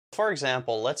For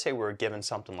example, let's say we're given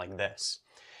something like this.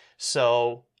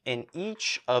 So in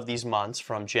each of these months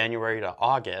from January to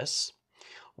August,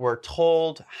 we're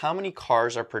told how many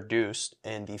cars are produced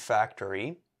in the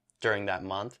factory during that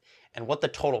month and what the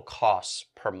total cost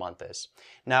per month is.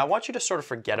 Now, I want you to sort of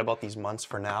forget about these months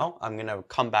for now. I'm going to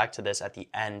come back to this at the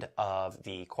end of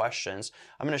the questions.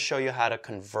 I'm going to show you how to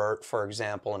convert, for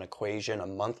example, an equation, a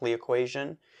monthly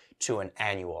equation, to an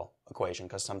annual equation,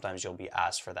 because sometimes you'll be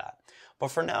asked for that. But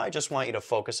for now, I just want you to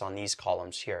focus on these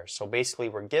columns here. So basically,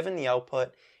 we're given the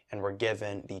output and we're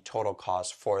given the total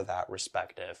cost for that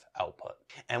respective output.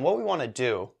 And what we want to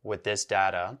do with this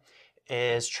data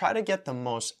is try to get the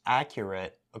most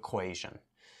accurate equation.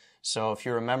 So if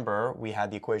you remember, we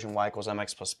had the equation y equals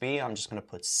mx plus b. I'm just going to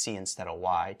put c instead of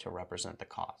y to represent the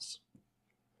cost.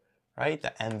 Right?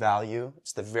 The m value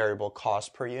is the variable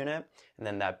cost per unit, and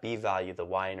then that b value, the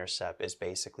y-intercept, is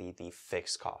basically the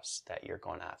fixed cost that you're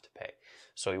going to have to pay.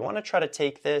 So we want to try to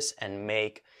take this and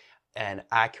make an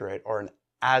accurate or an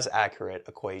as accurate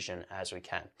equation as we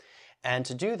can. And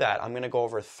to do that, I'm going to go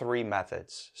over three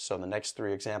methods. So the next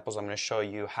three examples, I'm going to show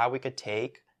you how we could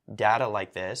take data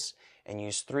like this and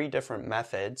use three different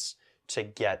methods to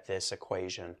get this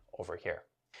equation over here.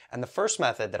 And the first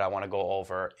method that I want to go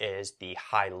over is the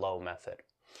high-low method.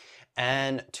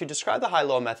 And to describe the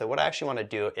high-low method, what I actually want to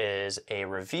do is a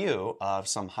review of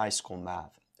some high school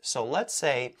math. So let's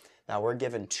say that we're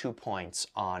given 2 points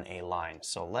on a line.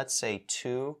 So let's say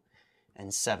 2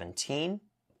 and 17.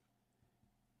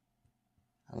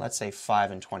 And let's say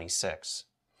 5 and 26.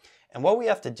 And what we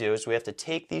have to do is we have to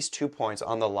take these 2 points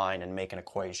on the line and make an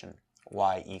equation.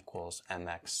 Y equals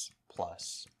mx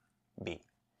plus b.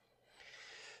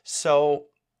 So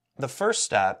the first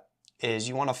step is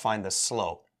you want to find the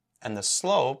slope. And the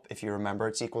slope, if you remember,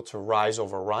 it's equal to rise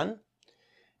over run.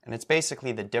 And it's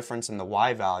basically the difference in the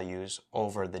y values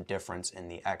over the difference in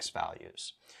the x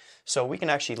values. So we can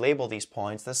actually label these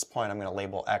points. This point I'm going to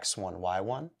label x1,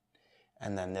 y1.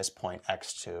 And then this point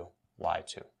x2,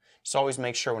 y2. So always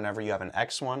make sure whenever you have an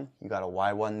x1, you got a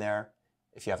y1 there.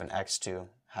 If you have an x2, it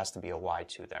has to be a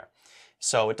y2 there.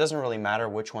 So it doesn't really matter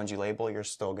which ones you label, you're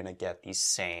still going to get the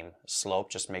same slope.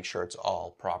 Just make sure it's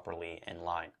all properly in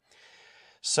line.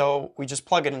 So we just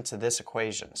plug it into this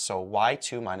equation. So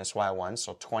y2 minus y1,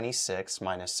 so 26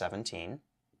 minus 17,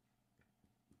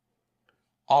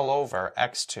 all over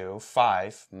x2,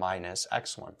 5 minus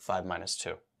x1, 5 minus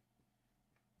 2.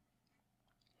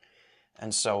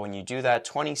 And so when you do that,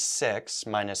 26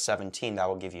 minus 17, that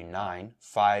will give you 9.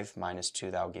 5 minus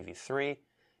 2, that will give you 3.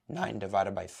 9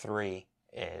 divided by 3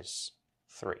 is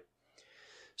 3.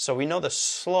 So we know the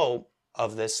slope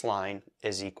of this line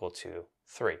is equal to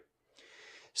 3.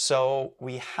 So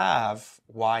we have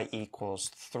y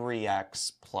equals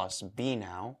 3x plus b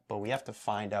now, but we have to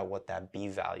find out what that b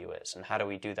value is. And how do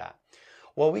we do that?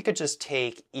 Well, we could just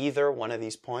take either one of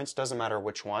these points, doesn't matter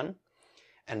which one,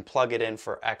 and plug it in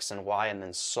for x and y and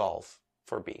then solve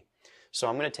for b. So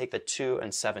I'm going to take the 2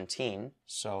 and 17.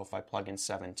 So if I plug in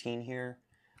 17 here,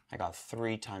 I got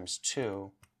 3 times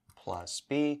 2 plus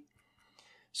b.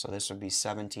 So this would be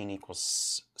 17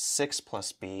 equals 6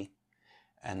 plus b.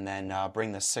 And then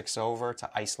bring the 6 over to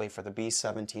isolate for the b.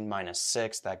 17 minus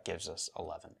 6, that gives us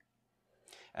 11.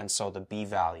 And so the b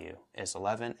value is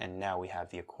 11. And now we have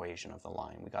the equation of the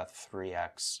line. We got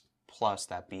 3x plus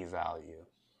that b value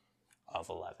of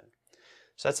 11.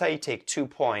 So that's how you take 2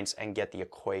 points and get the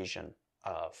equation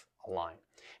of a line.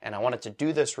 And I wanted to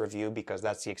do this review because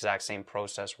that's the exact same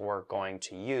process we're going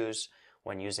to use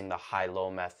when using the high-low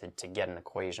method to get an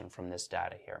equation from this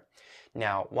data here.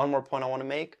 Now, one more point I want to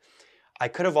make. I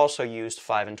could have also used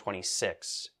 5 and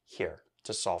 26 here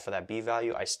to solve for that b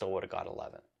value. I still would have got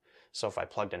 11. So if I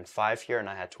plugged in 5 here and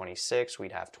I had 26,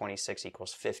 we'd have 26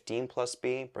 equals 15 plus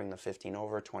b. Bring the 15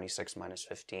 over, 26 minus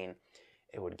 15,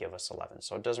 it would give us 11.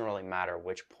 So it doesn't really matter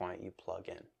which point you plug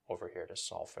in over here to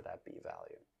solve for that b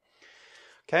value.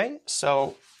 Okay,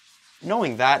 so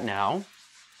knowing that now,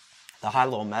 the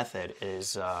high-low method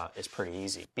is pretty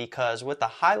easy. Because with the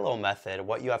high-low method,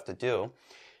 what you have to do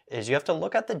is you have to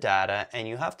look at the data and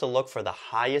you have to look for the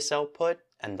highest output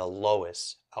and the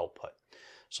lowest output.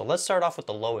 So let's start off with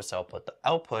the lowest output. The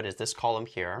output is this column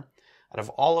here. Out of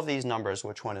all of these numbers,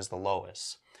 which one is the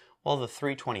lowest? Well, the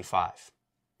 325.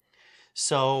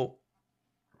 So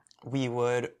we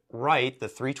would write the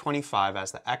 325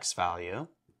 as the x value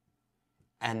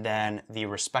and then the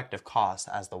respective cost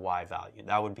as the y value.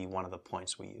 That would be one of the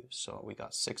points we use. So we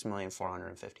got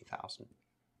 6,450,000.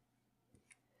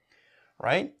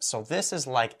 Right? So this is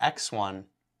like x1,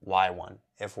 y1,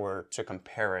 if we're to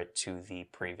compare it to the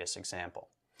previous example.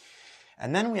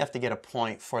 And then we have to get a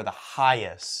point for the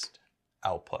highest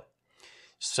output.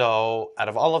 So out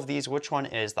of all of these, which one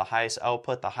is the highest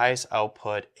output? The highest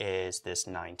output is this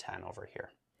 910 over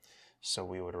here. So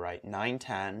we would write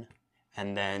 910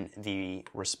 and then the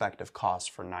respective cost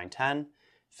for 910,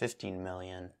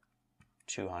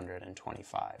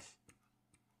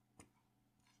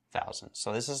 15,225,000.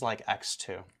 So this is like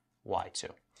x2,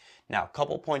 y2. Now, a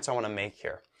couple points I want to make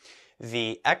here.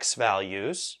 The x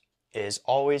values is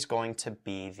always going to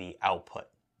be the output.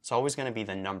 It's always going to be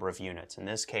the number of units. In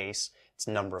this case, it's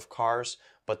number of cars,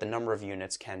 but the number of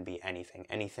units can be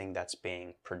anything that's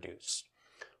being produced,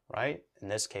 right? In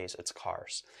this case, it's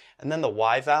cars. And then the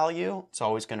y value, it's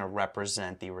always going to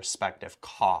represent the respective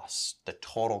cost, the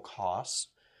total cost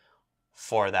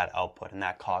for that output. And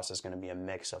that cost is going to be a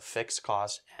mix of fixed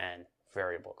costs and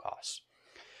variable costs.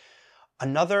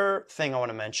 Another thing I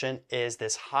want to mention is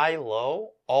this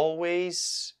high-low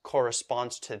always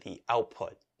corresponds to the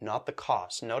output, not the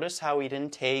cost. Notice how we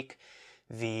didn't take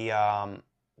the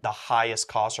highest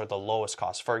cost or the lowest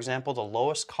cost. For example, the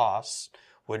lowest cost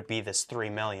would be this 3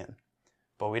 million,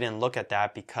 but we didn't look at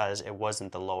that because it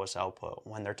wasn't the lowest output.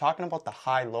 When they're talking about the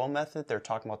high-low method, they're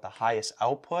talking about the highest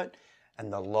output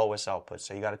and the lowest output.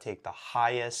 So you got to take the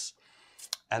highest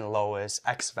and lowest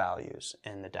x values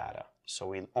in the data. So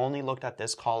we only looked at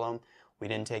this column. We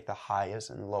didn't take the highest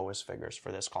and lowest figures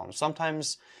for this column.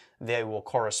 Sometimes they will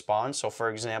correspond. So for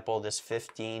example, this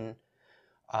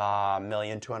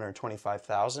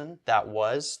 15,225,000, that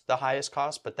was the highest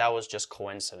cost, but that was just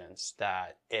coincidence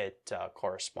that it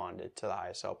corresponded to the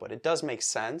highest output. It does make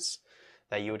sense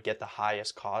that you would get the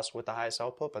highest cost with the highest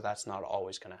output, but that's not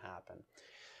always going to happen.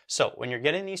 So when you're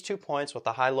getting these 2 points with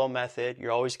the high-low method,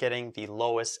 you're always getting the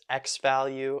lowest x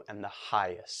value and the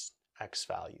highest x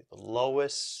value, the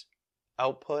lowest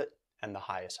output and the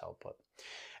highest output.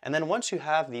 And then once you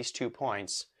have these 2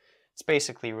 points, it's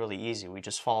basically really easy. We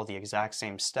just follow the exact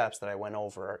same steps that I went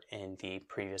over in the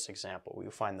previous example. We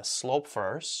find the slope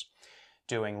first,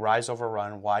 doing rise over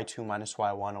run, y2 minus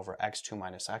y1 over x2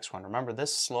 minus x1. Remember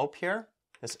this slope here,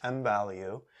 this m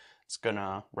value, it's going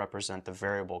to represent the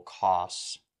variable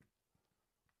costs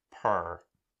per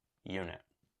unit,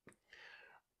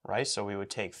 right? So we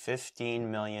would take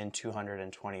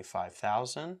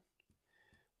 15,225,000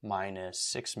 minus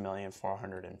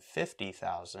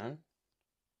 6,450,000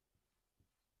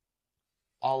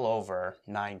 all over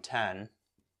 910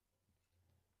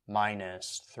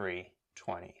 minus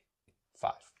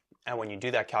 325. And when you do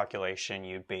that calculation,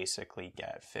 you basically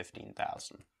get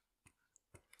 15,000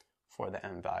 for the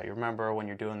m value. Remember, when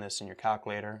you're doing this in your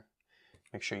calculator,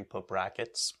 make sure you put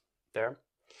brackets there.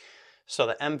 So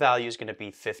the m value is going to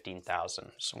be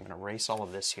 15,000. So I'm going to erase all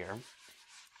of this here.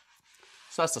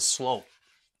 So that's the slope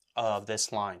of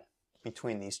this line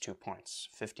between these 2 points,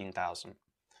 15,000.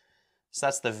 So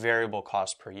that's the variable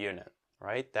cost per unit,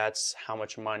 right? That's how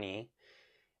much money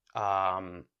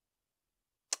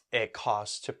it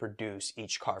costs to produce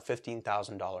each car,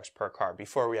 $15,000 per car.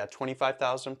 Before we had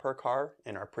 $25,000 per car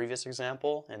in our previous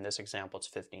example. In this example, it's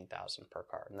 $15,000 per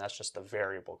car, and that's just the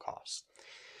variable cost.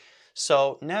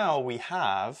 So now we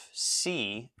have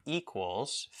C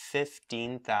equals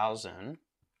 15,000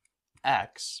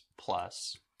 x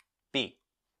plus B,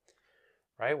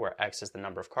 right? Where x is the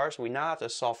number of cars. We now have to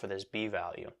solve for this B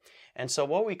value. And so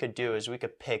what we could do is we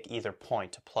could pick either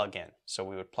point to plug in. So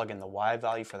we would plug in the y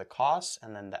value for the cost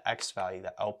and then the x value,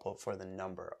 the output for the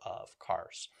number of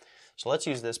cars. So let's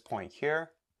use this point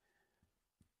here.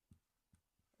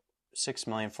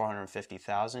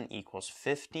 6,450,000 equals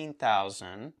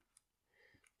 15,000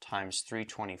 times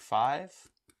 325.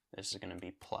 This is going to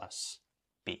be plus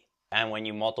B. And when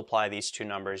you multiply these two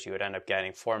numbers, you would end up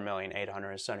getting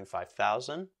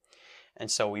 4,875,000. And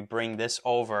so we bring this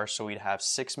over, so we'd have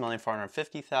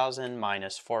 6,450,000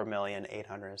 minus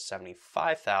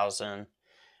 4,875,000.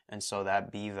 And so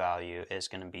that B value is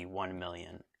going to be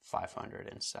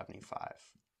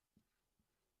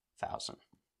 1,575,000.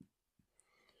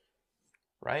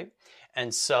 Right?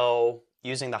 And so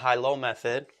using the high-low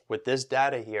method with this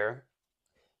data here,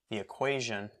 the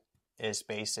equation is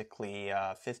basically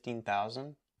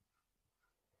 15,000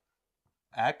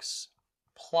 x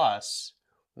plus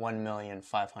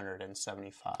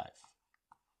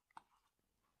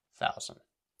 1,575,000,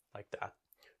 like that,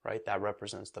 right? That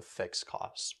represents the fixed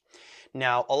cost.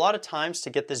 Now, a lot of times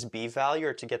to get this B value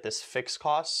or to get this fixed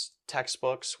cost,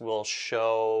 textbooks will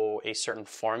show a certain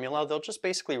formula. They'll just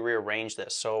basically rearrange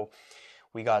this. So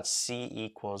we got C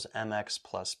equals mx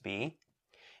plus B.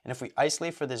 And if we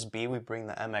isolate for this B, we bring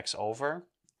the mx over.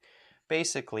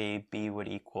 Basically, B would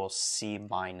equal C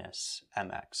minus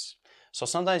mx. So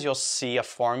sometimes you'll see a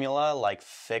formula like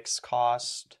fixed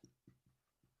cost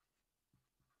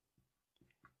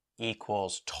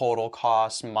equals total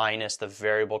cost minus the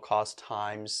variable cost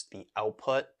times the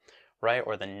output, right,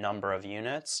 or the number of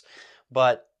units.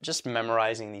 But just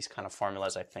memorizing these kind of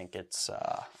formulas, I think it's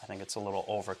a little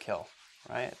overkill,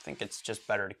 right? I think it's just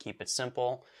better to keep it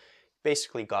simple.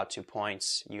 Basically got 2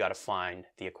 points. You got to find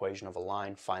the equation of a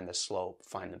line, find the slope,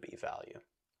 find the b-value,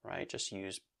 right? Just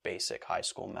use basic high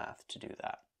school math to do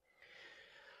that,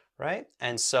 right?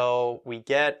 And so we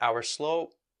get our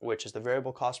slope, which is the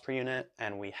variable cost per unit,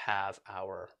 and we have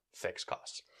our fixed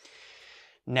costs.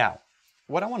 Now,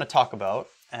 what I want to talk about,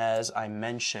 as I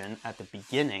mentioned at the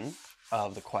beginning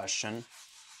of the question,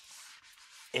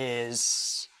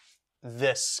 is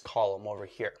this column over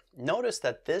here. Notice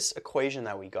that this equation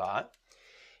that we got,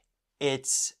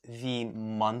 it's the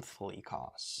monthly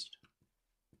cost,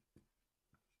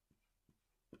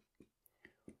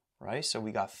 right? So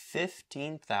we got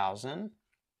 15,000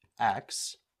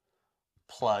 x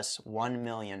plus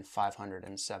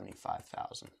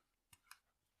 1,575,000.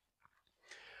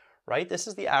 Right? This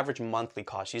is the average monthly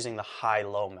cost using the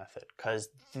high-low method because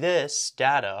this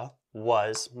data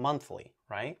was monthly,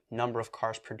 right? Number of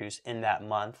cars produced in that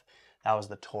month, that was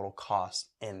the total cost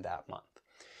in that month.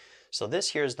 So this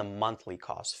here is the monthly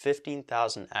cost,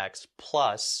 15,000x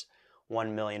plus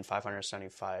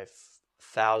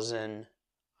 1,575,000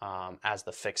 as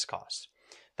the fixed cost.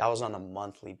 That was on a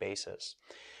monthly basis.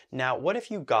 Now, what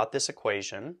if you got this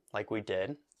equation like we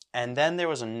did, and then there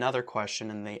was another question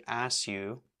and they asked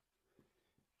you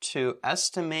to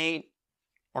estimate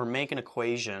or make an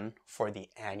equation for the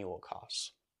annual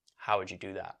costs? How would you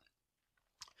do that?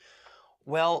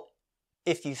 Well,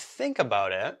 if you think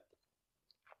about it,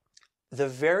 the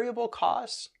variable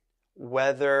cost,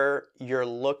 whether you're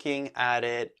looking at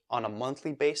it on a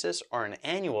monthly basis or an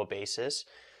annual basis,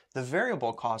 the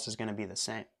variable cost is going to be the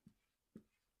same,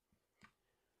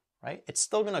 right? It's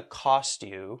still going to cost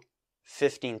you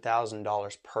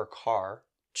 $15,000 per car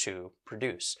to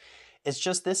produce. It's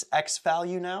just this X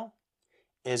value now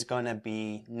is going to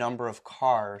be number of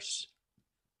cars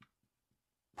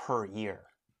per year,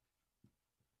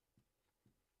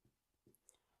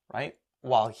 right?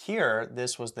 While here,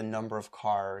 this was the number of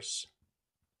cars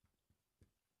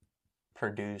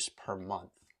produced per month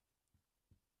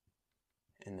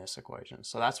in this equation.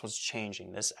 So that's what's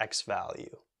changing. This X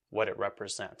value, what it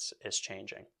represents, is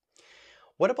changing.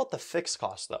 What about the fixed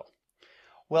cost though?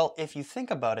 Well, if you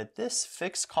think about it, this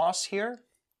fixed cost here,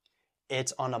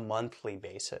 it's on a monthly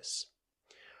basis,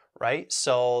 right?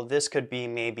 So this could be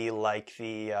maybe like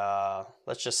the,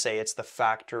 let's just say it's the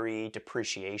factory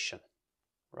depreciation,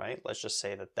 right? Let's just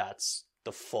say that that's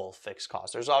the full fixed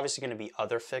cost. There's obviously going to be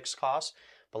other fixed costs,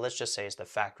 but let's just say it's the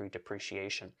factory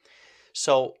depreciation.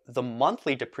 So the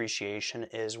monthly depreciation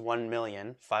is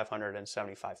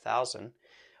 1,575,000.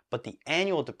 But the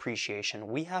annual depreciation,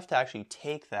 we have to actually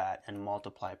take that and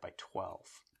multiply it by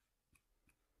 12.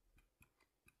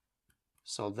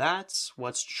 So that's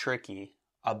what's tricky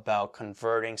about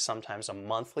converting sometimes a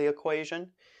monthly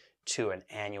equation to an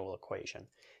annual equation.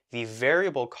 The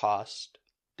variable cost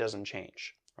doesn't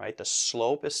change, right? The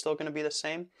slope is still going to be the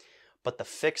same, but the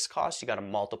fixed cost, you got to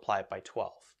multiply it by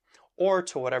 12 or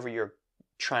to whatever you're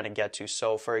trying to get to.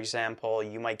 So for example,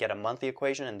 you might get a monthly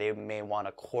equation and they may want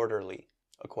a quarterly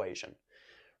equation,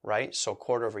 right? So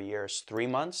quarter of a year is 3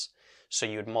 months. So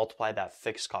you would multiply that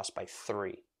fixed cost by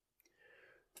 3,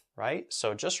 right?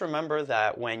 So just remember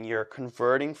that when you're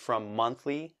converting from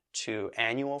monthly to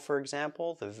annual, for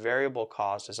example, the variable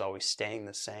cost is always staying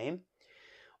the same,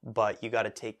 but you got to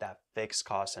take that fixed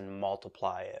cost and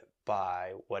multiply it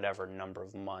by whatever number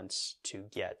of months to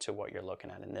get to what you're looking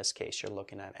at. In this case, you're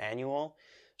looking at annual.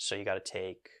 So you got to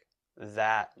take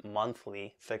that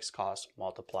monthly fixed cost,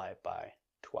 multiply it by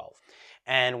 12.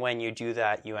 And when you do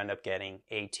that, you end up getting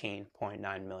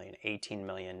 18.9 million,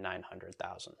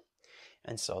 18,900,000.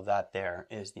 And so that there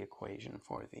is the equation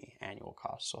for the annual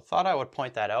cost. So I thought I would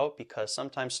point that out because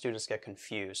sometimes students get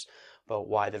confused about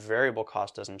why the variable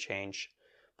cost doesn't change,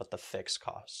 but the fixed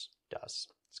cost does.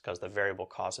 It's because the variable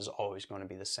cost is always going to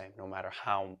be the same no matter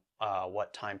how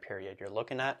what time period you're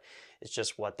looking at. It's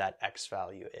just what that X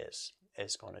value is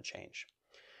going to change.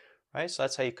 Right, so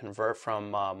that's how you convert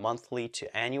from monthly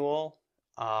to annual.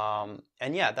 And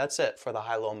yeah, that's it for the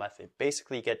high-low method.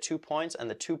 Basically, you get 2 points, and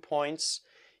the 2 points,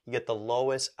 you get the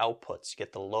lowest outputs. You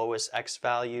get the lowest X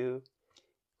value,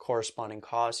 corresponding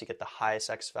cost. You get the highest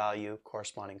X value,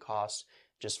 corresponding cost.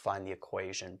 Just find the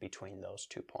equation between those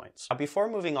 2 points. Now, before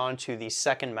moving on to the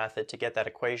second method to get that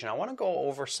equation, I want to go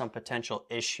over some potential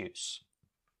issues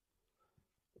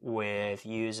with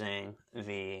using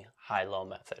the high-low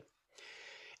method.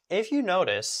 If you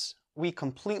notice, we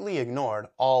completely ignored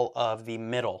all of the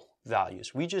middle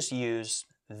values. We just used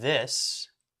this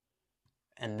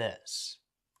and this.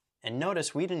 And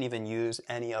notice we didn't even use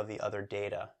any of the other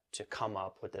data to come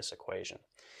up with this equation.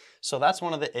 So that's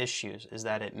one of the issues, is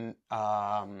that it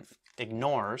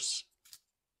ignores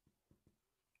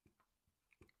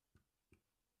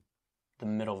the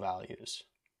middle values.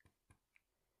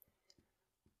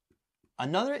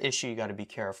 Another issue you got to be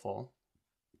careful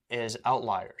is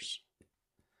outliers.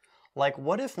 Like,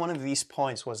 what if one of these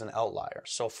points was an outlier?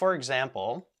 So for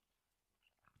example,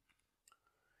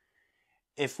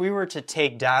 if we were to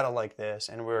take data like this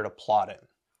and we were to plot it,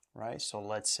 right? So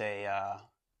let's say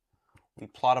we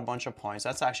plot a bunch of points.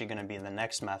 That's actually going to be the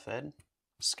next method,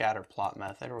 scatter plot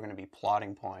method. We're going to be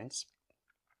plotting points.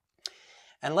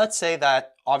 And let's say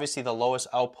that obviously the lowest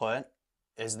output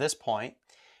is this point.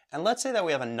 And let's say that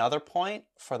we have another point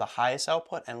for the highest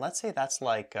output. And let's say that's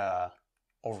like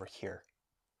over here,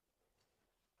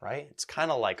 right? It's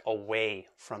kind of like away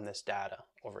from this data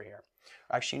over here.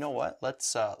 Actually, you know what?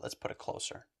 Let's put it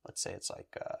closer. Let's say it's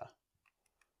like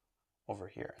over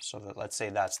here. So that, let's say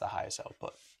that's the highest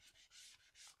output,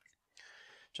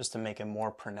 just to make it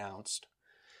more pronounced.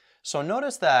 So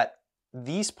notice that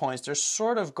these points, they're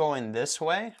sort of going this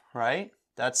way, right?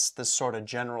 That's the sort of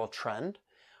general trend.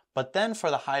 But then for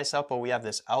the highest output, we have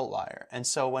this outlier. And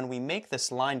so when we make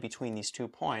this line between these 2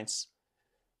 points,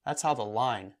 that's how the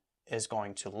line is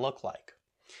going to look like.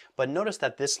 But notice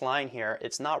that this line here,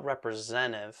 it's not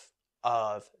representative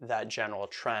of that general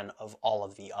trend of all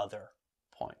of the other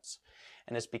points.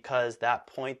 And it's because that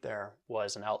point there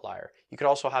was an outlier. You could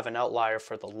also have an outlier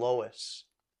for the lowest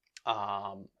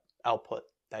output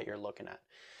that you're looking at.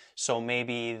 So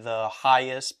maybe the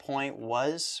highest point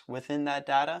was within that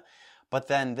data, but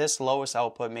then this lowest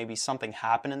output, maybe something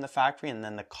happened in the factory and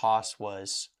then the cost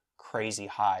was crazy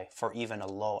high for even a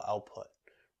low output,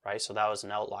 right? So that was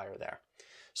an outlier there.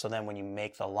 So then when you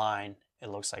make the line, it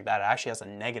looks like that. It actually has a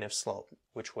negative slope,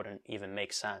 which wouldn't even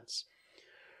make sense,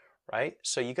 right?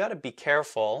 So you got to be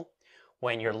careful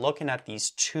when you're looking at these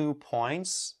 2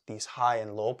 points, these high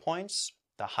and low points,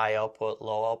 the high output,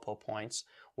 low output points,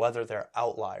 whether they're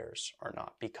outliers or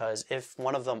not. Because if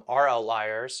one of them are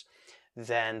outliers,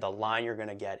 then the line you're going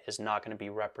to get is not going to be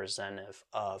representative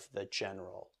of the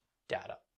general data.